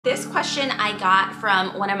This question I got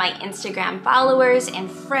from one of my Instagram followers and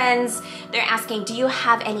friends. They're asking, do you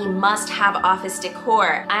have any must-have office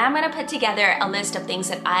decor? I am gonna put together a list of things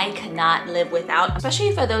that I cannot live without,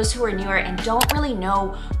 especially for those who are newer and don't really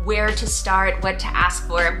know where to start, what to ask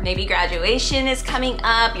for. Maybe graduation is coming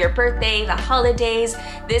up, your birthday, the holidays.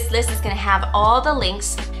 This list is gonna have all the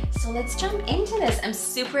links. So let's jump into this. I'm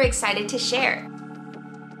super excited to share.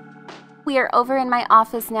 We are over in my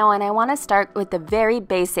office now, and I want to start with the very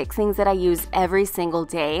basic things that I use every single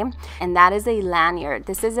day, and that is a lanyard.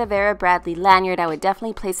 This is a Vera Bradley lanyard. I would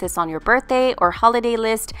definitely place this on your birthday or holiday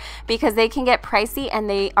list because they can get pricey and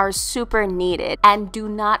they are super needed. And do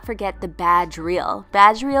not forget the badge reel.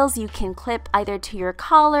 Badge reels you can clip either to your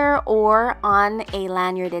collar or on a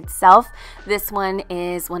lanyard itself. This one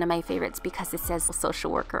is one of my favorites because it says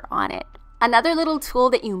social worker on it. Another little tool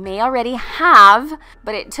that you may already have,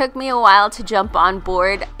 but it took me a while to jump on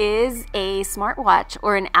board, is a smartwatch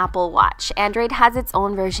or an Apple Watch. Android has its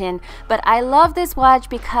own version, but I love this watch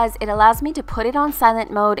because it allows me to put it on silent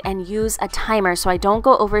mode and use a timer so I don't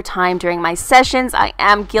go over time during my sessions. I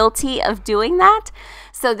am guilty of doing that,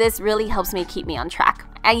 so this really helps me keep me on track.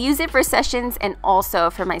 I use it for sessions and also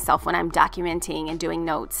for myself when I'm documenting and doing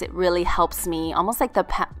notes. It really helps me, almost like the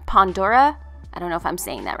Pandora. I don't know if I'm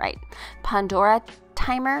saying that right. Pandora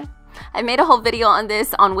timer. I made a whole video on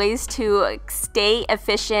this on ways to stay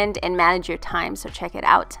efficient and manage your time, so check it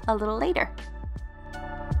out a little later.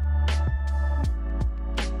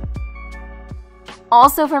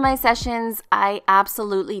 Also for my sessions, I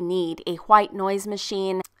absolutely need a white noise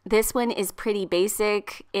machine. This one is pretty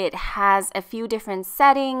basic. It has a few different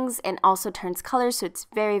settings and also turns colors, so it's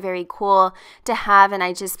very, very cool to have, and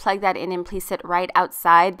I just plug that in and place it right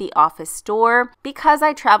outside the office door. Because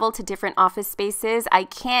I travel to different office spaces, I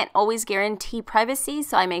can't always guarantee privacy,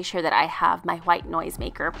 so I make sure that I have my white noise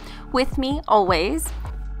maker with me always.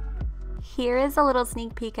 Here is a little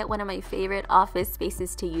sneak peek at one of my favorite office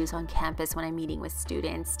spaces to use on campus when I'm meeting with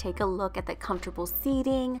students. Take a look at the comfortable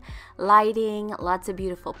seating, lighting, lots of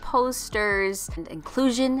beautiful posters, and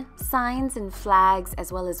inclusion signs and flags,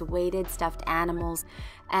 as well as weighted stuffed animals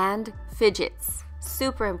and fidgets.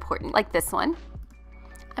 Super important, like this one.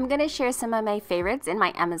 I'm going to share some of my favorites in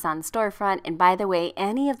my Amazon storefront, and by the way,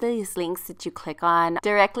 any of these links that you click on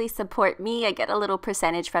directly support me. I get a little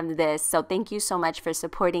percentage from this, so thank you so much for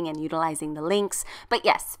supporting and utilizing the links. But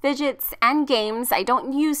yes, fidgets and games. I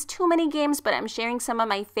don't use too many games, but I'm sharing some of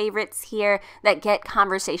my favorites here that get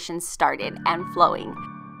conversations started and flowing.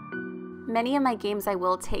 Many of my games I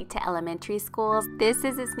will take to elementary schools. This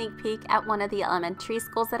is a sneak peek at one of the elementary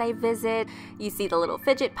schools that I visit. You see the little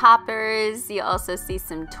fidget poppers. You also see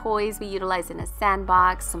some toys we utilize in a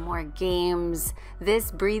sandbox, some more games. This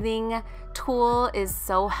breathing tool is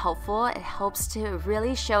so helpful. It helps to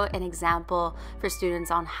really show an example for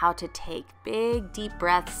students on how to take big, deep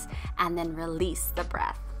breaths and then release the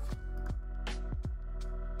breath.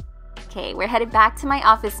 Okay, we're headed back to my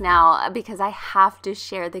office now because I have to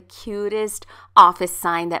share the cutest office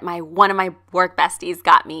sign that one of my work besties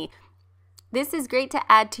got me. This is great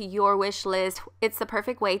to add to your wish list. It's the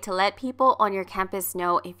perfect way to let people on your campus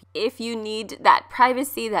know if you need that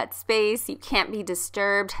privacy, that space, you can't be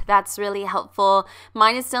disturbed. That's really helpful.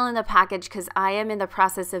 Mine is still in the package because I am in the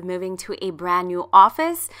process of moving to a brand new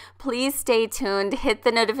office. Please stay tuned, hit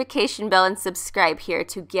the notification bell, and subscribe here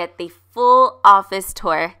to get the full office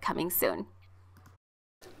tour coming soon.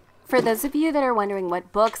 For those of you that are wondering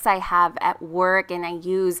what books I have at work and I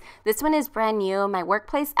use, this one is brand new. My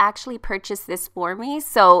workplace actually purchased this for me.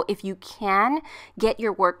 So if you can get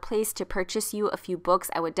your workplace to purchase you a few books,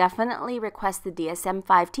 I would definitely request the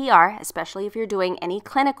DSM-5 TR, especially if you're doing any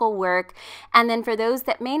clinical work. And then for those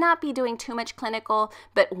that may not be doing too much clinical,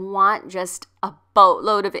 but want just a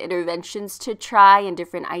boatload of interventions to try and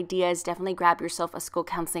different ideas, definitely grab yourself a school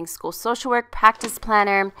counseling, school social work practice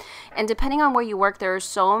planner. And depending on where you work, there are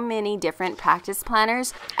so many different practice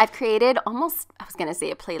planners. I've created almost, I was gonna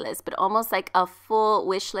say a playlist, but almost like a full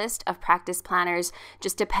wish list of practice planners,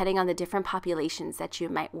 just depending on the different populations that you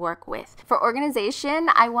might work with. For organization,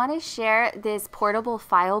 I wanna share this portable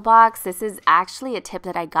file box. This is actually a tip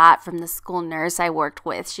that I got from the school nurse I worked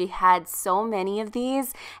with. She had so many of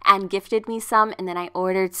these and gifted me some, and then I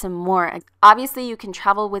ordered some more. Obviously, you can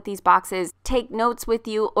travel with these boxes, take notes with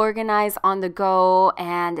you, organize on the go,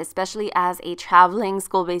 and especially as a traveling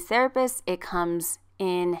school-based therapist, it comes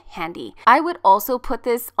in handy. I would also put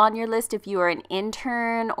this on your list if you are an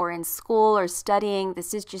intern or in school or studying.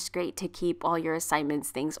 This is just great to keep all your assignments,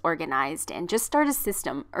 things organized, and just start a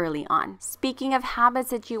system early on. Speaking of habits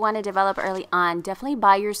that you want to develop early on, definitely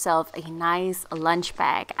buy yourself a nice lunch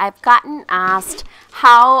bag. I've gotten asked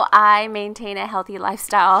how I maintain a healthy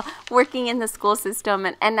lifestyle working in the school system,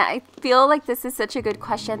 and I feel like this is such a good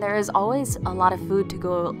question. There is always a lot of food to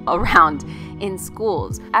go around in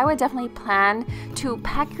schools. I would definitely plan to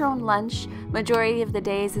pack your own lunch. Majority of the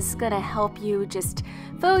days, this is going to help you just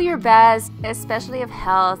feel your best, especially if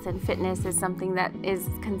health and fitness is something that is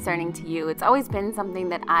concerning to you. It's always been something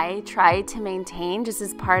that I try to maintain just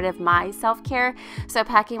as part of my self-care. So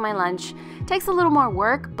packing my lunch takes a little more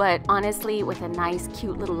work, but honestly, with a nice,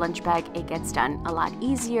 cute little lunch bag, it gets done a lot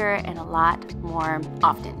easier and a lot more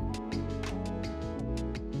often.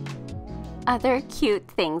 Other cute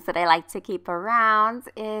things that I like to keep around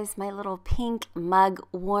is my little pink mug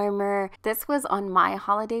warmer. This was on my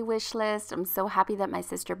holiday wish list. I'm so happy that my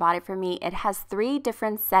sister bought it for me. It has 3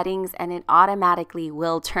 different settings and it automatically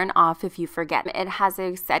will turn off if you forget. It has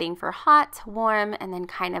a setting for hot, warm, and then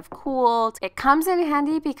kind of cool. It comes in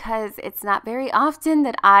handy because it's not very often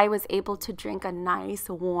that I was able to drink a nice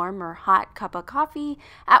warm or hot cup of coffee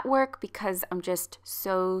at work because I'm just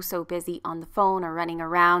so busy on the phone or running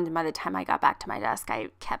around, and by the time I got back to my desk, I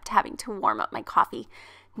kept having to warm up my coffee.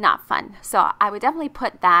 Not fun. So I would definitely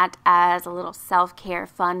put that as a little self-care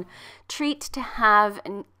fun treat to have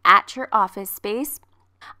at your office space.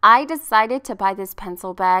 I decided to buy this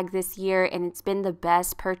pencil bag this year, and it's been the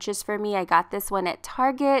best purchase for me. I got this one at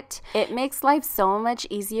Target. It makes life so much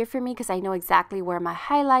easier for me because I know exactly where my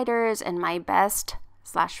highlighters and my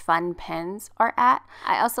best/fun pens are at.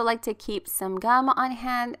 I also like to keep some gum on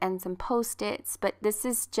hand and some Post-its, but this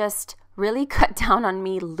is just really cut down on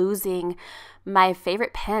me losing my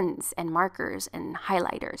favorite pens and markers and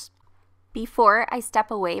highlighters. Before I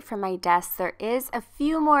step away from my desk, there is a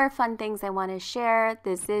few more fun things I want to share.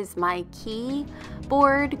 This is my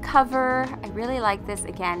keyboard cover. I really like this.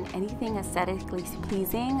 Again, anything aesthetically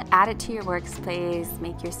pleasing, add it to your workspace,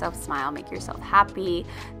 make yourself smile, make yourself happy.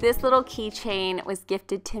 This little keychain was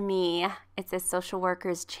gifted to me. It says social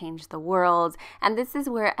workers change the world, and this is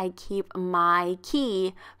where I keep my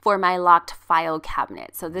key for my locked file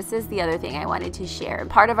cabinet. So this is the other thing I wanted to share.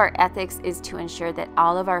 Part of our ethics is to ensure that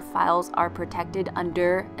all of our files are protected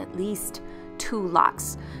under at least 2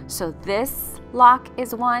 locks. So this lock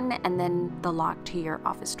is one, and then the lock to your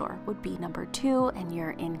office door would be number 2, and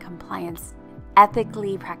you're in compliance,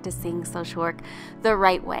 ethically practicing social work the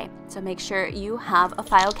right way. So make sure you have a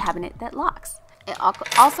file cabinet that locks. I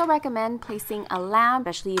also recommend placing a lamp,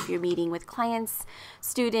 especially if you're meeting with clients,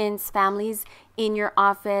 students, families in your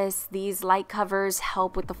office. These light covers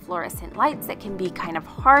help with the fluorescent lights that can be kind of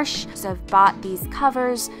harsh. So I've bought these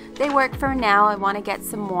covers. They work for now. I want to get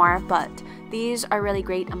some more, but these are really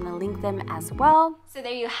great. I'm going to link them as well. So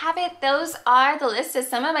there you have it. Those are the list of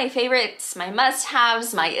some of my favorites, my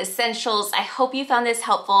must-haves, my essentials. I hope you found this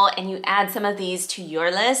helpful and you add some of these to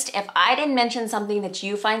your list. If I didn't mention something that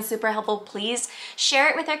you find super helpful, please share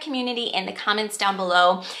it with our community in the comments down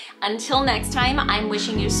below. Until next time, I'm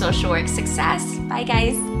wishing you social work success. Bye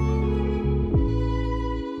guys.